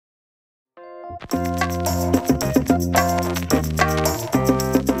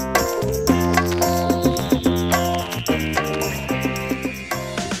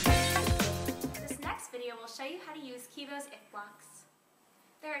Show you how to use KIBO's if blocks.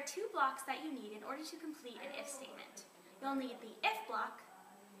 There are two blocks that you need in order to complete an if statement. You'll need the if block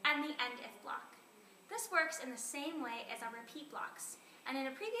and the end if block. This works in the same way as our repeat blocks. And in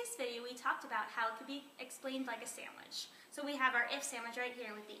a previous video we talked about how it could be explained like a sandwich. So we have our if sandwich right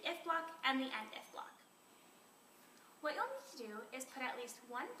here with the if block and the end if block. What you'll need to do is put at least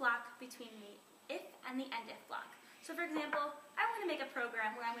one block between the if and the end if block. So for example, I want to make a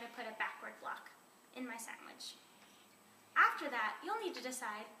program where I'm going to put a backward block in my sandwich. After that, you'll need to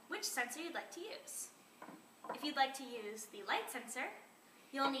decide which sensor you'd like to use. If you'd like to use the light sensor,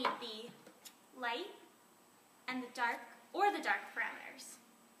 you'll need the light and the dark parameters.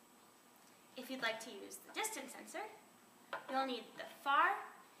 If you'd like to use the distance sensor, you'll need the far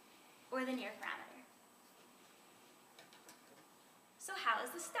or the near parameter. So how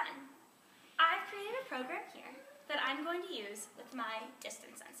is this done? I've created a program here that I'm going to use with my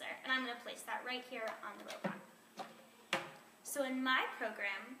distance sensor, and I'm going to place that right here on the robot. So in my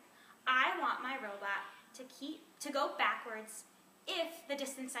program, I want my robot to go backwards if the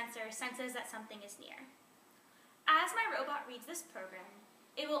distance sensor senses that something is near. As my robot reads this program,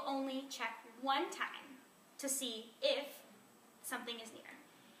 it will only check one time to see if something is near.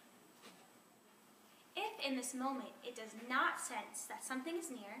 If in this moment it does not sense that something is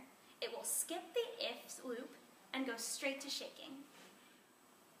near, it will skip the if loop and go straight to shaking.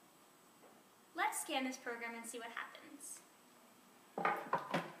 Let's scan this program and see what happens.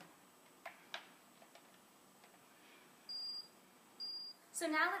 So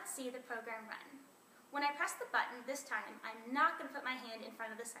now let's see the program run. When I press the button this time, I'm not going to put my hand in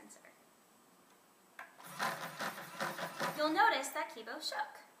front of the sensor. You'll notice that KIBO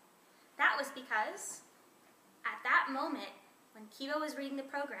shook. That was because at that moment, when KIBO was reading the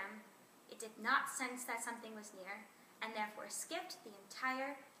program, it did not sense that something was near, and therefore skipped the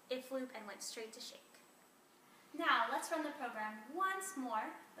entire if loop and went straight to shake. Now let's run the program once more,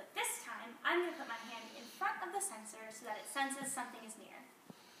 but this time I'm going to put my hand in front of the sensor so that it senses something is near.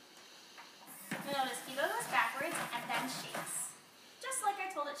 You'll notice KIBO goes backwards and then shakes, just like I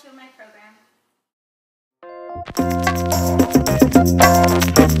told it to in my program.